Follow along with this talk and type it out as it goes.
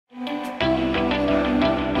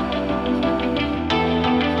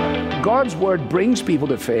God's Word brings people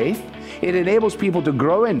to faith, it enables people to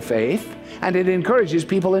grow in faith, and it encourages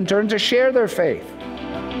people in turn to share their faith.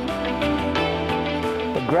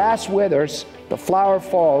 The grass withers, the flower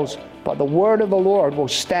falls, but the word of the Lord will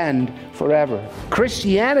stand forever.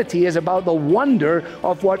 Christianity is about the wonder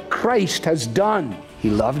of what Christ has done. He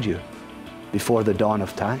loved you before the dawn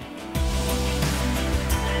of time.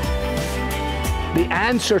 The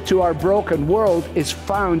answer to our broken world is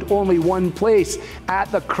found only one place,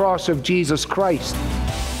 at the cross of Jesus Christ.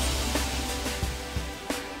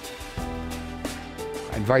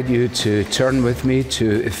 I invite you to turn with me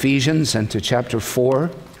to Ephesians and to chapter 4.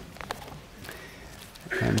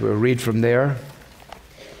 And we'll read from there,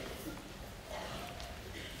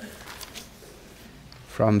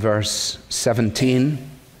 from verse 17.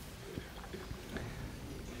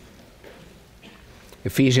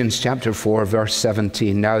 Ephesians chapter 4, verse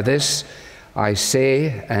 17. Now this I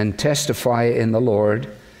say and testify in the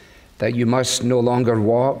Lord, that you must no longer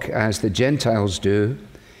walk as the Gentiles do,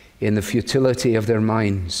 in the futility of their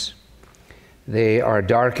minds. They are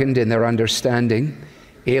darkened in their understanding,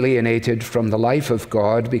 alienated from the life of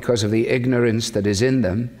God because of the ignorance that is in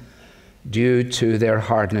them, due to their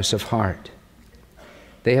hardness of heart.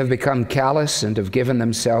 They have become callous and have given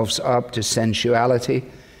themselves up to sensuality,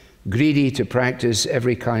 greedy to practice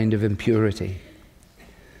every kind of impurity.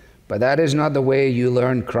 But that is not the way you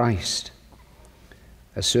learn Christ,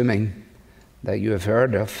 assuming that you have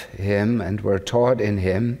heard of him and were taught in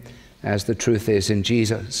him, as the truth is in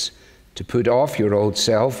Jesus, to put off your old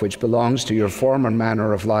self, which belongs to your former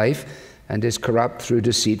manner of life and is corrupt through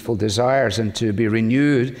deceitful desires, and to be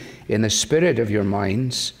renewed in the spirit of your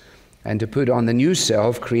minds, and to put on the new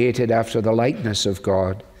self, created after the likeness of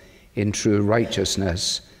God, in true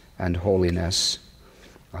righteousness and holiness.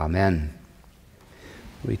 Amen.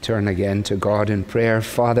 We turn again to God in prayer.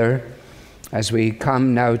 Father, as we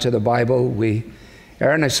come now to the Bible, we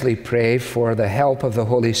earnestly pray for the help of the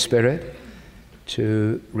Holy Spirit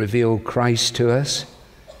to reveal Christ to us,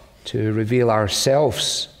 to reveal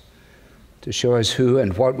ourselves, to show us who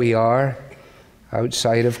and what we are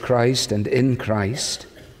outside of Christ and in Christ.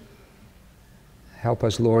 Help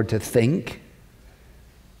us, Lord, to think,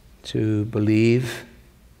 to believe,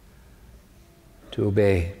 to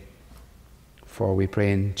obey. For we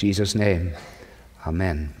pray in Jesus' name.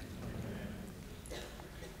 Amen.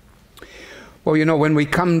 Well, you know, when we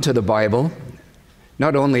come to the Bible,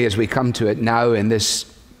 not only as we come to it now in this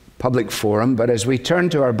public forum, but as we turn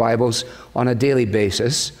to our Bibles on a daily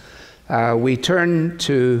basis, we turn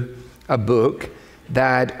to a book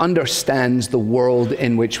that understands the world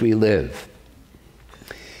in which we live.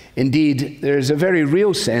 Indeed, there's a very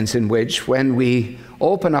real sense in which when we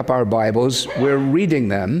open up our Bibles, we're reading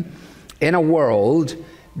them in a world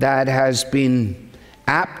that has been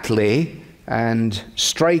aptly and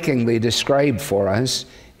strikingly described for us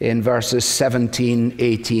in verses 17,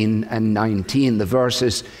 18, and 19, the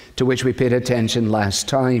verses to which we paid attention last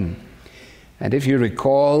time. And if you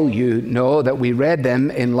recall, you know that we read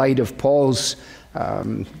them in light of Paul's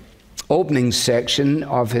opening section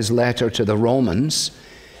of his letter to the Romans,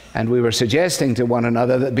 and we were suggesting to one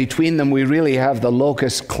another that between them we really have the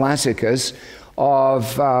locus classicus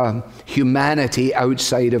of humanity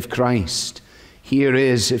outside of Christ. Here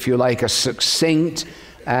is, if you like, a succinct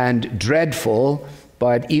and dreadful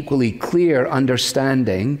but equally clear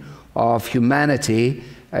understanding of humanity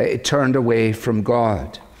turned away from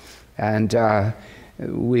God. And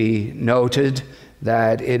we noted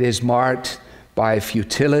that it is marked by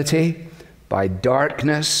futility, by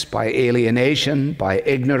darkness, by alienation, by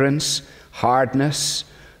ignorance, hardness,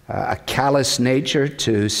 a callous nature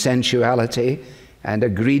to sensuality, and a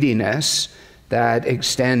greediness that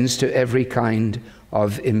extends to every kind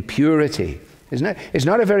of impurity. Isn't it? It's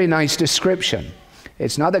not a very nice description.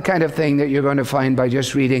 It's not the kind of thing that you're going to find by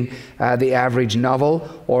just reading the average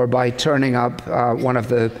novel or by turning up one of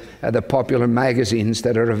the popular magazines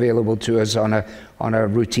that are available to us on a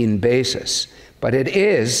routine basis. But it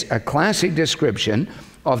is a classic description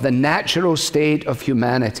of the natural state of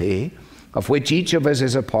humanity of which each of us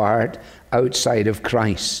is a part outside of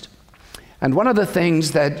Christ. And one of the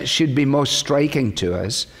things that should be most striking to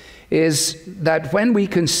us is that when we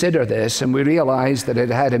consider this and we realize that it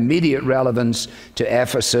had immediate relevance to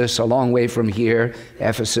Ephesus, a long way from here,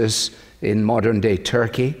 Ephesus in modern-day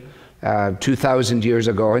Turkey, 2,000 years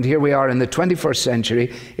ago, and here we are in the 21st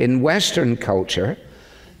century in Western culture,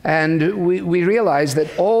 and we realize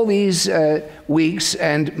that all these weeks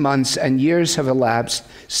and months and years have elapsed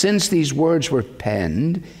since these words were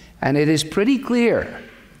penned, and it is pretty clear,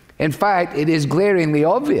 in fact, it is glaringly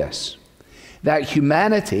obvious, that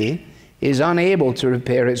humanity is unable to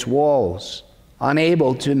repair its walls,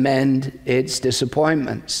 unable to mend its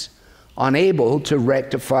disappointments, unable to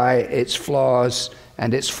rectify its flaws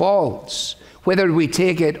and its faults, whether we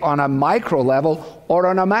take it on a micro level or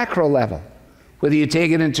on a macro level. Whether you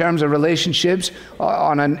take it in terms of relationships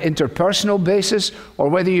on an interpersonal basis, or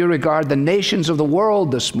whether you regard the nations of the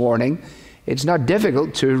world this morning, it's not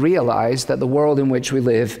difficult to realize that the world in which we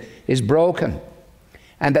live is broken,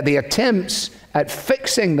 and that the attempts at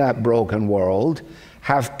fixing that broken world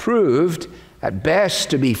have proved at best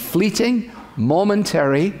to be fleeting,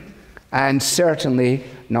 momentary, and certainly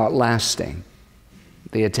not lasting.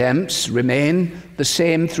 The attempts remain the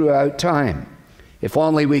same throughout time. If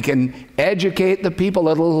only we can educate the people a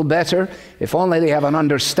little better, if only they have an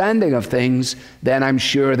understanding of things, then I'm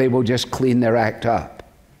sure they will just clean their act up.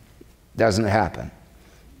 Doesn't happen.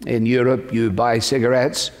 In Europe, you buy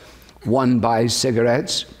cigarettes, one buys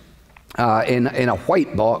cigarettes in a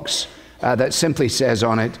white box that simply says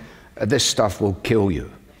on it, this stuff will kill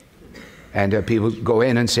you. And people go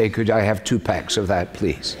in and say, could I have 2 packs of that,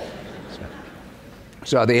 please?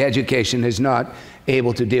 So the education is not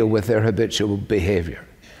able to deal with their habitual behavior.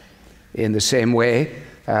 In the same way,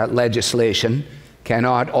 legislation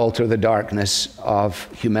cannot alter the darkness of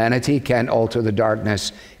humanity, can't alter the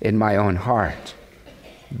darkness in my own heart.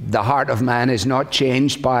 The heart of man is not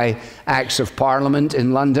changed by acts of Parliament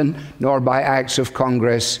in London, nor by acts of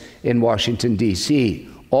Congress in Washington, D.C.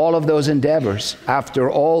 All of those endeavors, after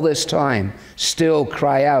all this time, still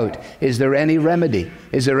cry out, is there any remedy?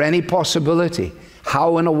 Is there any possibility?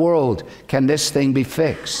 How in the world can this thing be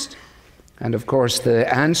fixed? And of course,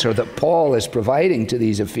 the answer that Paul is providing to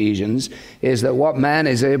these Ephesians is that what man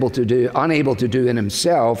is unable to do in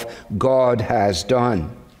himself, God has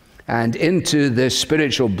done. And into this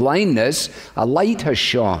spiritual blindness, a light has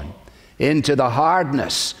shone. Into the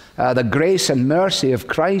hardness, the grace and mercy of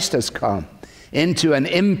Christ has come. Into an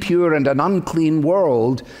impure and an unclean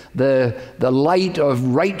world, the light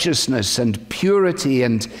of righteousness and purity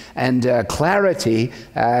and clarity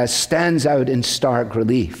stands out in stark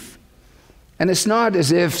relief. And it's not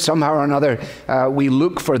as if somehow or another we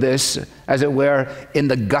look for this, as it were, in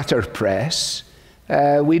the gutter press.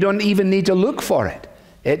 We don't even need to look for it.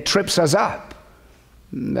 It trips us up.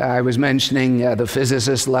 I was mentioning the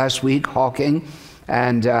physicist last week, Hawking,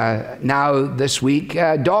 and now this week,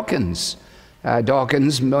 Dawkins.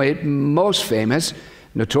 Dawkins, most famous,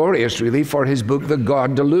 notorious really, for his book, The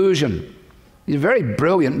God Delusion. He's a very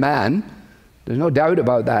brilliant man, there's no doubt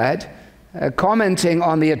about that. Commenting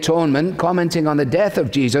on the atonement, commenting on the death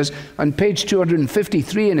of Jesus, on page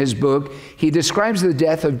 253 in his book, he describes the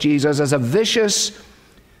death of Jesus as a vicious,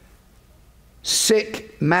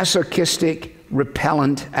 sick, masochistic,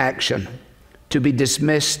 repellent action, to be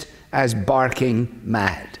dismissed as barking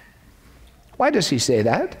mad. Why does he say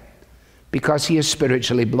that? Because he is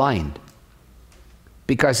spiritually blind.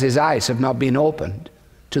 Because his eyes have not been opened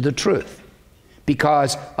to the truth.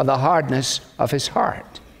 Because of the hardness of his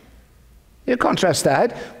heart. You contrast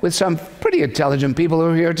that with some pretty intelligent people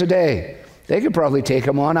who are here today. They could probably take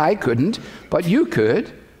him on. I couldn't, but you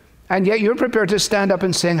could. And yet you're prepared to stand up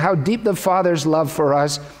and sing how deep the Father's love for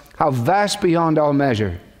us, how vast beyond all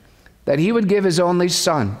measure, that he would give his only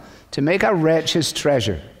Son to make a wretch his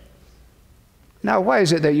treasure. Now, why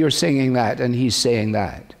is it that you're singing that and he's saying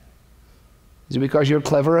that? Is it because you're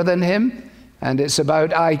cleverer than him and it's about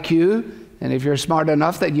IQ, and if you're smart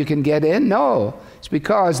enough that you can get in? No, it's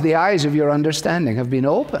because the eyes of your understanding have been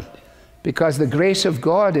opened, because the grace of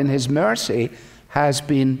God in his mercy has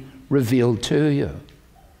been revealed to you.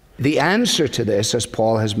 The answer to this, as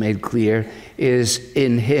Paul has made clear, is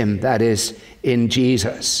in him, that is, in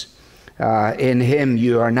Jesus. In him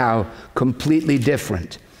you are now completely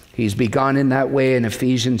different. He's begun in that way in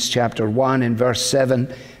Ephesians chapter 1 in verse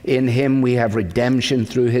 7. In him we have redemption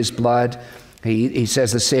through his blood. He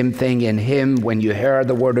says the same thing in him. When you heard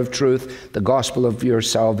the word of truth, the gospel of your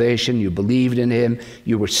salvation, you believed in him,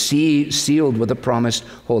 you were sealed with the promised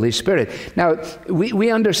Holy Spirit. Now,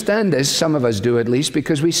 we understand this, some of us do at least,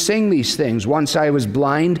 because we sing these things. Once I was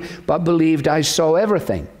blind, but believed I saw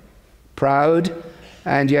everything. Proud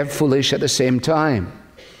and yet foolish at the same time.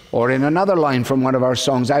 Or in another line from one of our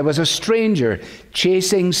songs, I was a stranger,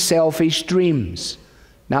 chasing selfish dreams.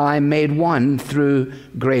 Now I'm made one through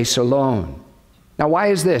grace alone. Now why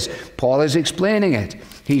is this? Paul is explaining it.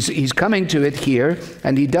 He's coming to it here,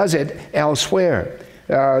 and he does it elsewhere.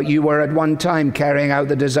 You were at one time carrying out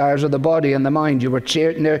the desires of the body and the mind. You were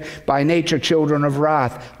by nature children of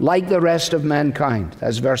wrath, like the rest of mankind.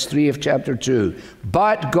 That's verse 3 of chapter 2.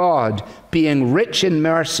 But God, being rich in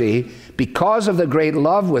mercy, because of the great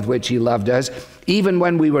love with which he loved us, even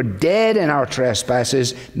when we were dead in our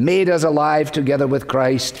trespasses, made us alive together with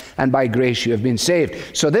Christ, and by grace you have been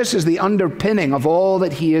saved. So this is the underpinning of all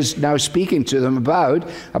that he is now speaking to them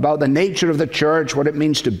about the nature of the church, what it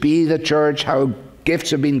means to be the church, how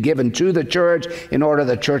gifts have been given to the church in order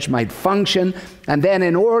the church might function, and then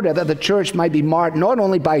in order that the church might be marked not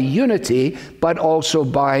only by unity, but also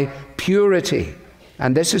by purity.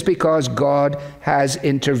 And this is because God has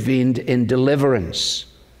intervened in deliverance.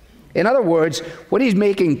 In other words, what he's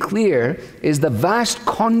making clear is the vast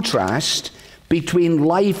contrast between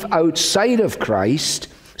life outside of Christ,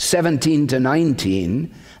 17 to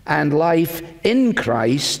 19, and life in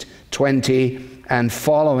Christ, 20 and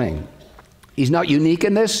following. He's not unique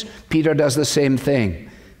in this. Peter does the same thing.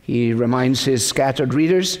 He reminds his scattered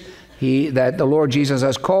readers that the Lord Jesus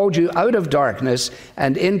has called you out of darkness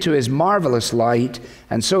and into his marvelous light.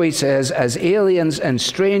 And so he says, as aliens and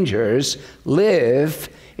strangers, live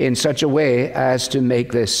in such a way as to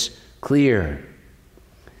make this clear.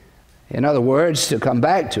 In other words, to come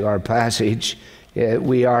back to our passage,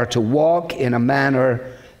 we are to walk in a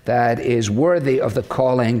manner that is worthy of the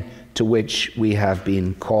calling to which we have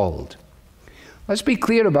been called. Let's be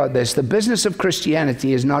clear about this. The business of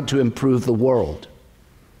Christianity is not to improve the world.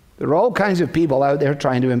 There are all kinds of people out there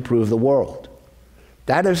trying to improve the world.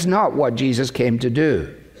 That is not what Jesus came to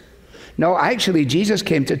do. No, actually, Jesus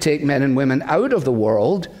came to take men and women out of the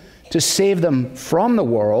world, to save them from the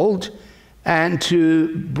world, and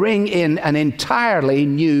to bring in an entirely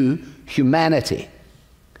new humanity.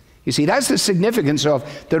 You see, that's the significance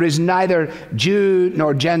of there is neither Jew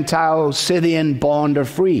nor Gentile, Scythian, bond or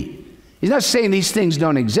free. He's not saying these things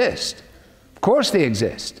don't exist. Of course they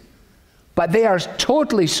exist. But they are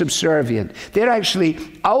totally subservient. They're actually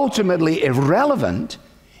ultimately irrelevant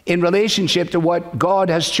in relationship to what God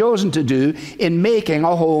has chosen to do in making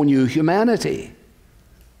a whole new humanity.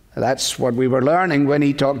 That's what we were learning when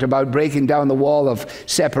he talked about breaking down the wall of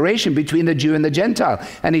separation between the Jew and the Gentile.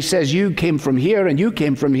 And he says, you came from here and you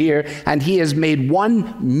came from here, and he has made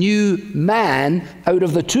one new man out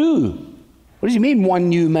of the two. What does he mean, one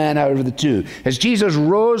new man out of the two? As Jesus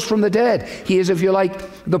rose from the dead, he is, if you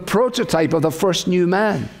like, the prototype of the first new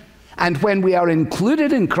man. And when we are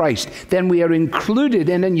included in Christ, then we are included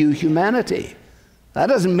in a new humanity. That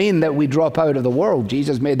doesn't mean that we drop out of the world.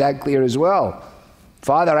 Jesus made that clear as well.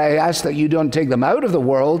 Father, I ask that you don't take them out of the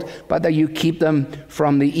world, but that you keep them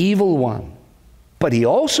from the evil one. But he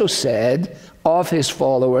also said of his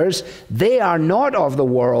followers, they are not of the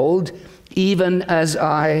world, even as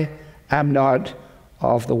I am not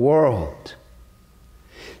of the world.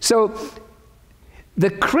 So the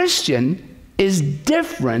Christian is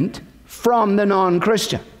different from the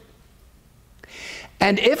non-Christian.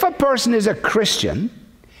 And if a person is a Christian,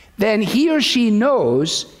 then he or she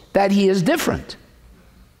knows that he is different.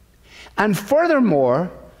 And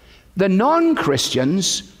furthermore, the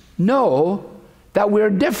non-Christians know that we're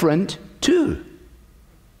different too.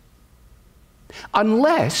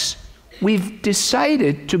 Unless we've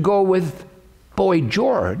decided to go with Boy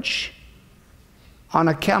George on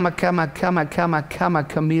a chameleon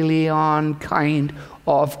kind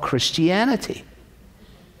of Christianity,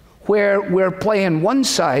 where we're playing one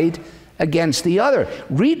side against the other.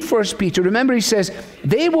 Read 1 Peter. Remember, he says,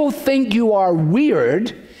 they will think you are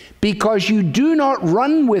weird because you do not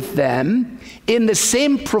run with them in the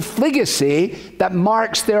same profligacy that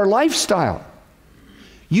marks their lifestyle.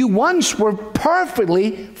 You once were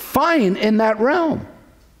perfectly fine in that realm,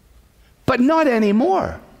 but not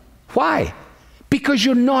anymore. Why? Because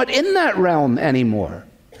you're not in that realm anymore.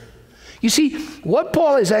 You see, what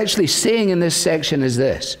Paul is actually saying in this section is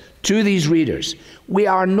this, to these readers: we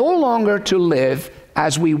are no longer to live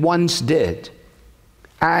as we once did,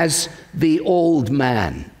 as the old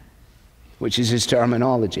man, which is his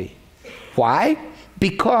terminology. Why?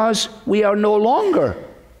 Because we are no longer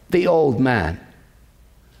the old man.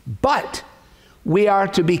 But we are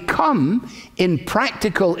to become, in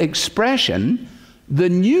practical expression, the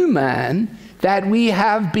new man that we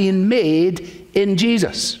have been made in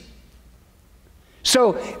Jesus.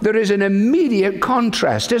 So there is an immediate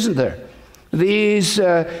contrast, isn't there?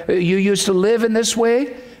 You used to live in this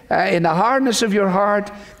way, in the hardness of your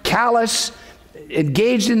heart, callous,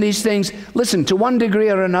 engaged in these things. Listen, to one degree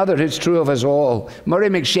or another, it's true of us all. Murray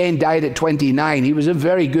McShane died at 29. He was a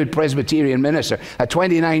very good Presbyterian minister, a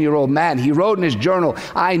 29-year-old man. He wrote in his journal,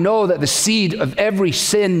 I know that the seed of every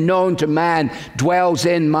sin known to man dwells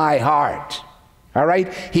in my heart. All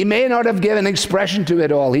right? He may not have given expression to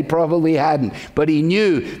it all. He probably hadn't. But he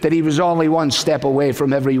knew that he was only one step away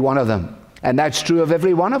from every one of them. And that's true of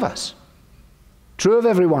every one of us. True of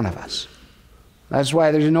every one of us. That's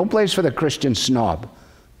why there's no place for the Christian snob.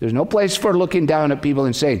 There's no place for looking down at people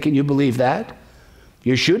and saying, can you believe that?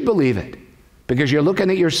 You should believe it, because you're looking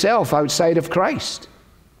at yourself outside of Christ.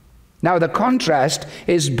 Now, the contrast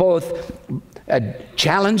is both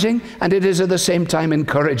challenging and it is at the same time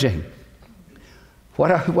encouraging.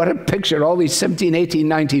 What a picture, all these 17, 18,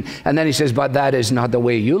 19, and then he says, but that is not the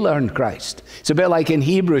way you learned Christ. It's a bit like in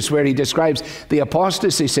Hebrews where he describes the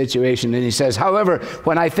apostasy situation, and he says, however,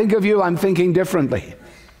 when I think of you, I'm thinking differently.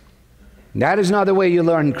 That is not the way you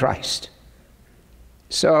learned Christ.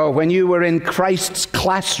 So when you were in Christ's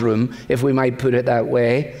classroom, if we might put it that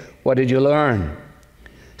way, what did you learn?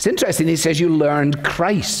 It's interesting, he says you learned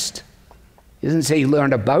Christ. He doesn't say you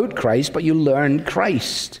learned about Christ, but you learned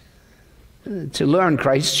Christ. To learn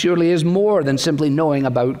Christ surely is more than simply knowing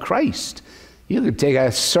about Christ. You could take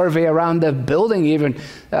a survey around the building even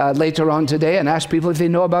later on today and ask people if they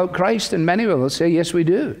know about Christ, and many will say, yes, we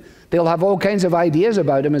do. They'll have all kinds of ideas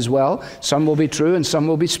about him as well. Some will be true and some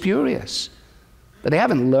will be spurious. But they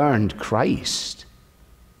haven't learned Christ.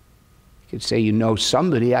 You could say you know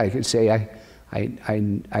somebody. I could say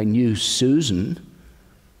I knew Susan,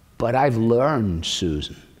 but I've learned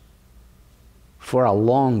Susan for a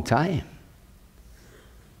long time.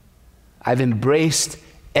 I've embraced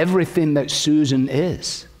everything that Susan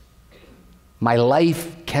is. My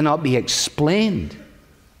life cannot be explained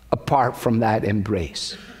apart from that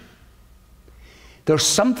embrace. There's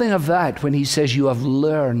something of that when he says you have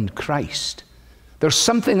learned Christ. There's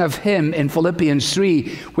something of him in Philippians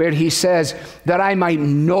 3 where he says that I might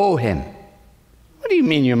know him. What do you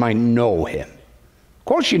mean you might know him? Of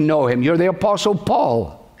course you know him. You're the Apostle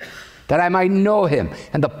Paul. That I might know him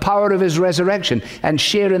and the power of his resurrection and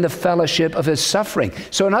share in the fellowship of his suffering.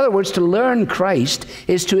 So in other words, to learn Christ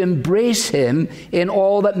is to embrace him in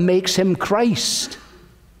all that makes him Christ.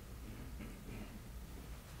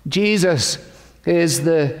 Jesus is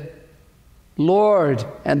the Lord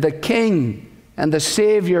and the King and the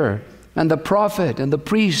Savior and the prophet and the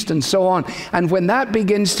priest and so on. And when that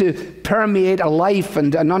begins to permeate a life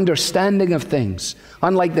and an understanding of things,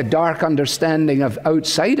 unlike the dark understanding of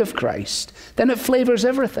outside of Christ, then it flavors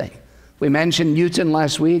everything. We mentioned Newton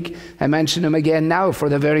last week. I mention him again now for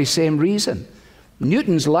the very same reason.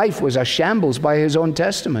 Newton's life was a shambles by his own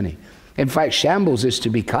testimony. In fact, shambles is to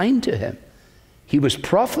be kind to him. He was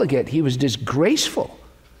profligate. He was disgraceful.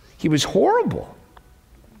 He was horrible.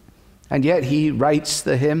 And yet he writes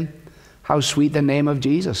the hymn, how sweet the name of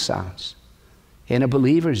Jesus sounds in a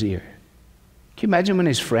believer's ear. Can you imagine when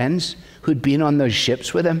his friends who'd been on those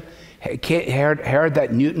ships with him heard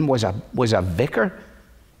that Newton was a vicar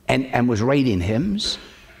and was writing hymns?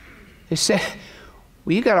 They said,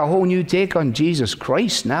 well, you got a whole new take on Jesus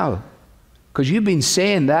Christ now, because you've been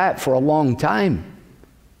saying that for a long time.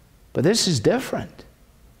 But this is different.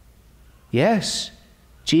 Yes,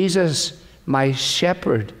 Jesus, my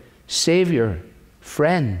shepherd, Savior,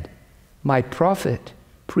 friend, my prophet,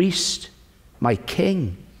 priest, my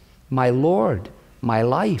king, my Lord, my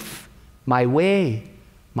life, my way,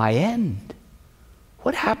 my end.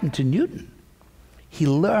 What happened to Newton? He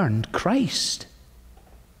learned Christ.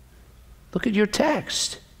 Look at your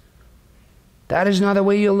text. That is not the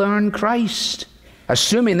way you learn Christ,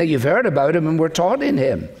 assuming that you've heard about him and were taught in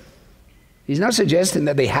him. He's not suggesting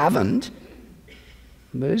that they haven't,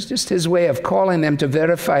 but it's just his way of calling them to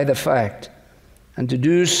verify the fact and to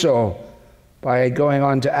do so by going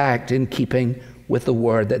on to act in keeping with the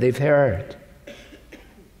word that they've heard.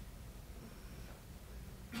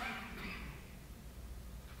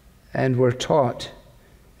 And we're taught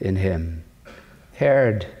in him.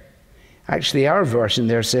 Heard. Actually, our version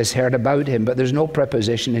there says heard about him, but there's no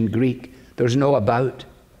preposition in Greek. There's no about.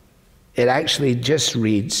 It actually just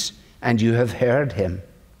reads, and you have heard him.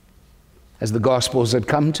 As the Gospels had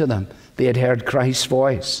come to them, they had heard Christ's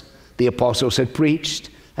voice. The apostles had preached,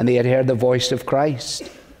 and they had heard the voice of Christ.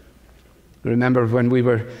 Remember when we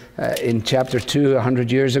were in chapter 2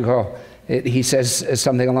 100 years ago, he says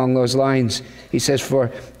something along those lines. He says,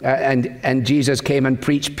 and Jesus came and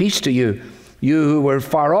preached peace to you, you who were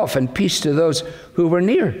far off, and peace to those who were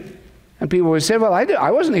near. And people would say, well, I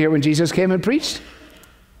wasn't here when Jesus came and preached.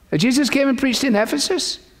 Jesus came and preached in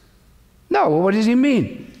Ephesus? No, well, what does he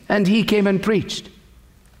mean? And he came and preached.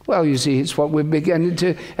 Well, you see, it's what we're beginning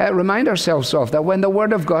to remind ourselves of, that when the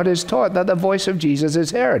Word of God is taught, that the voice of Jesus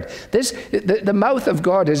is heard. The mouth of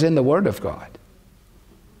God is in the Word of God.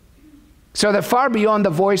 So that far beyond the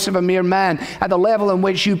voice of a mere man, at the level in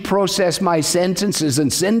which you process my sentences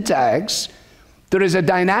and syntax, There is a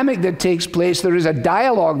dynamic that takes place. There is a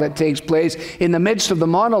dialogue that takes place in the midst of the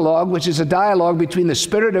monologue, which is a dialogue between the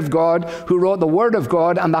Spirit of God, who wrote the Word of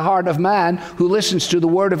God, and the heart of man, who listens to the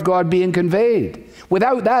Word of God being conveyed.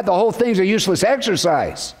 Without that, the whole thing's a useless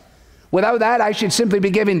exercise. Without that, I should simply be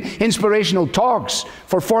giving inspirational talks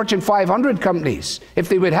for Fortune 500 companies, if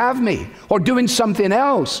they would have me, or doing something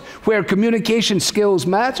else where communication skills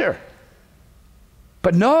matter.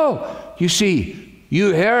 But no, you see,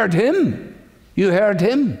 you heard him. You heard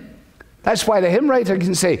him. That's why the hymn writer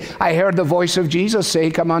can say, I heard the voice of Jesus say,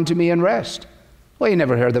 come unto me and rest. Well, you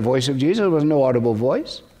never heard the voice of Jesus. There was no audible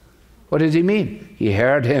voice. What did he mean? He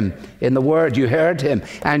heard him in the Word. You heard him,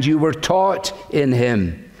 and you were taught in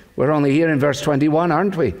him. We're only here in verse 21,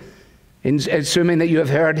 aren't we? Assuming that you have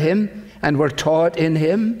heard him and were taught in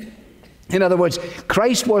him. In other words,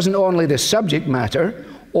 Christ wasn't only the subject matter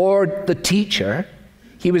or the teacher.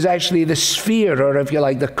 He was actually the sphere, or if you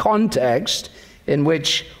like, the context in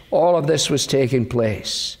which all of this was taking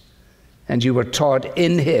place. And you were taught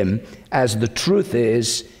in him as the truth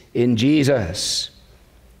is in Jesus.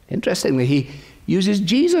 Interestingly, he uses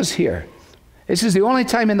Jesus here. This is the only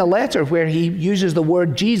time in the letter where he uses the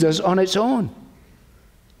word Jesus on its own.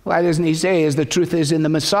 Why doesn't he say, as the truth is in the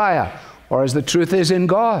Messiah, or as the truth is in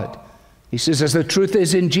God? He says, as the truth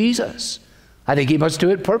is in Jesus. I think he must do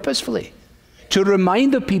it purposefully, to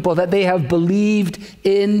remind the people that they have believed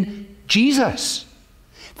in Jesus.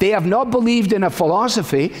 They have not believed in a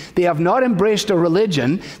philosophy. They have not embraced a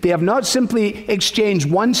religion. They have not simply exchanged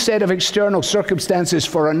one set of external circumstances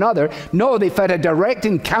for another. No, they've had a direct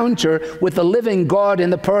encounter with the living God in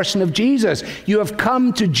the person of Jesus. You have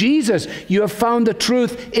come to Jesus. You have found the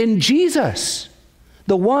truth in Jesus.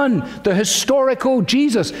 The one, the historical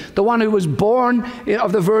Jesus, the one who was born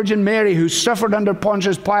of the Virgin Mary, who suffered under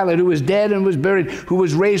Pontius Pilate, who was dead and was buried, who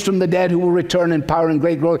was raised from the dead, who will return in power and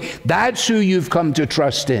great glory. That's who you've come to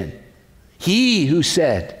trust in. He who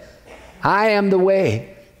said, I am the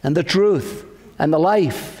way and the truth and the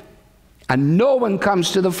life, and no one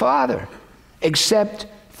comes to the Father except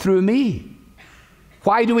through me.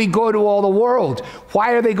 Why do we go to all the world?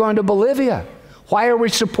 Why are they going to Bolivia? Why are we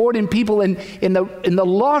supporting people in the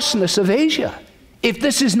lostness of Asia, if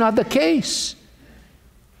this is not the case?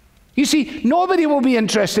 You see, nobody will be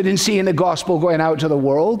interested in seeing the gospel going out to the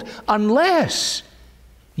world unless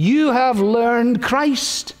you have learned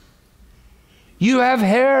Christ. You have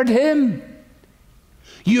heard him.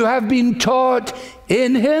 You have been taught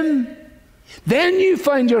in him. Then you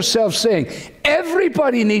find yourself saying,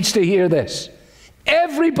 everybody needs to hear this.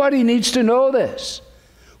 Everybody needs to know this.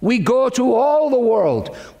 We go to all the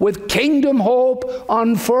world with kingdom hope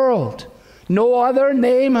unfurled. No other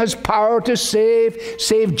name has power to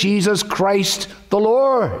save Jesus Christ the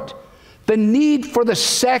Lord. The need for the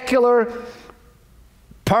secular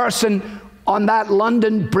person on that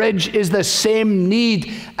London bridge is the same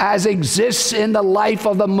need as exists in the life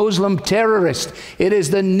of the Muslim terrorist. It is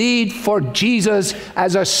the need for Jesus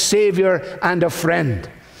as a Savior and a friend.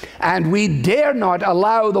 And we dare not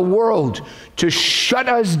allow the world to shut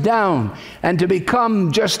us down and to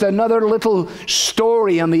become just another little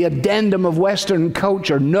story on the addendum of Western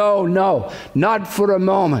culture. No, no, not for a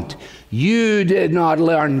moment. You did not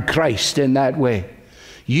learn Christ in that way.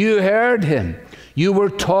 You heard him. You were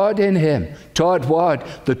taught in him. Taught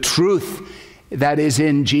what? The truth that is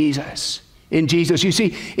in Jesus. In Jesus. You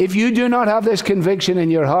see, if you do not have this conviction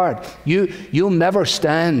in your heart, you'll never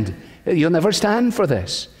stand. You'll never stand for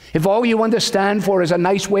this. If all you want to stand for is a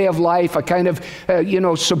nice way of life, a kind of,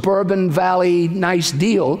 suburban valley nice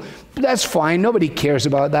deal, that's fine. Nobody cares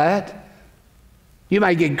about that. You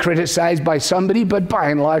might get criticized by somebody, but by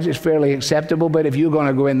and large it's fairly acceptable. But if you're going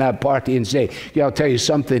to go in that party and say, I'll tell you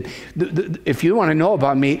something, if you want to know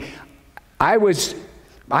about me, I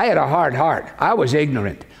had a hard heart. I was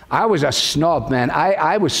ignorant. I was a snob, man.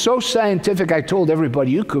 I was so scientific, I told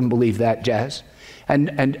everybody, you couldn't believe that, Jazz. And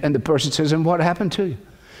the person says, and what happened to you?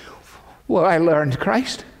 Well, I learned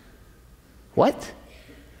Christ. What?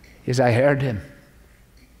 Yes, I heard him.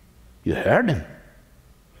 You heard him?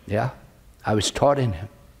 Yeah, I was taught in him.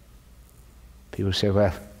 People say,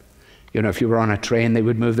 well, if you were on a train, they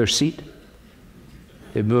would move their seat.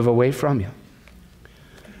 They'd move away from you.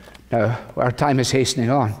 Now, our time is hastening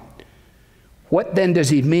on. What then does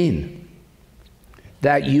he mean?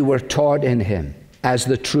 That you were taught in him, as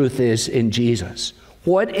the truth is in Jesus.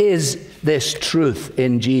 What is this truth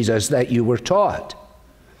in Jesus that you were taught?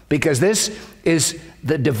 Because this is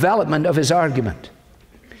the development of his argument.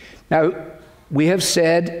 Now, we have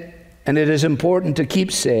said, and it is important to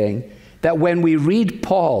keep saying, that when we read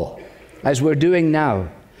Paul, as we're doing now,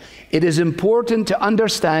 it is important to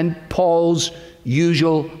understand Paul's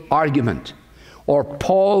usual argument. or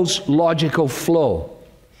Paul's logical flow.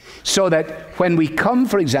 So that when we come,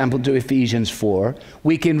 for example, to Ephesians 4,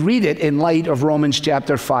 we can read it in light of Romans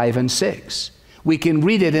chapter 5 and 6. We can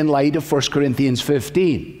read it in light of 1 Corinthians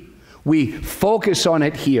 15. We focus on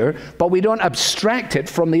it here, but we don't abstract it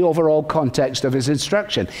from the overall context of his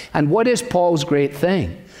instruction. And what is Paul's great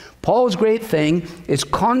thing? Paul's great thing is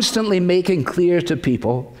constantly making clear to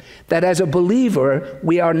people that as a believer,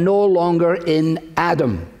 we are no longer in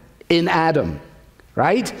Adam. In Adam,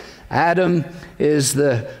 right? Adam is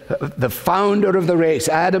the founder of the race.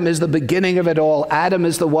 Adam is the beginning of it all. Adam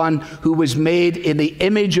is the one who was made in the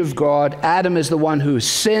image of God. Adam is the one who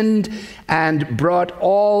sinned and brought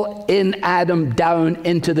all in Adam down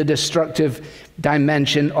into the destructive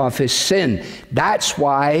dimension of his sin. That's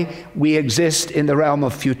why we exist in the realm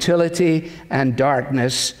of futility and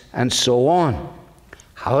darkness and so on.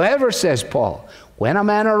 However, says Paul, when a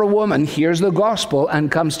man or a woman hears the gospel and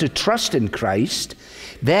comes to trust in Christ,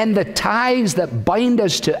 then the ties that bind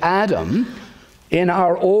us to Adam in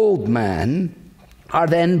our old man are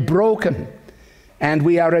then broken, and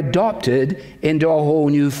we are adopted into a whole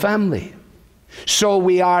new family. So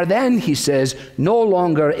we are then, he says, no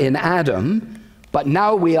longer in Adam, but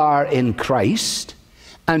now we are in Christ,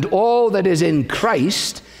 and all that is in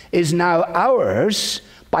Christ is now ours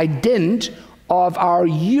by dint of our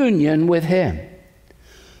union with him.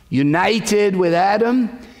 United with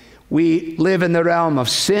Adam, we live in the realm of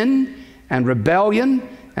sin and rebellion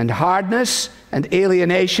and hardness and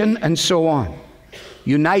alienation and so on.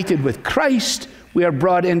 United with Christ, we are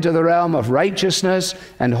brought into the realm of righteousness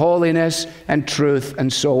and holiness and truth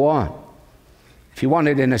and so on. If you want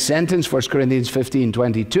it in a sentence, 1 Corinthians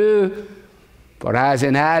 15:22, for as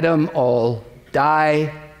in Adam all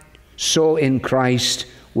die, so in Christ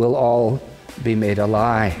will all be made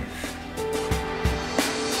alive.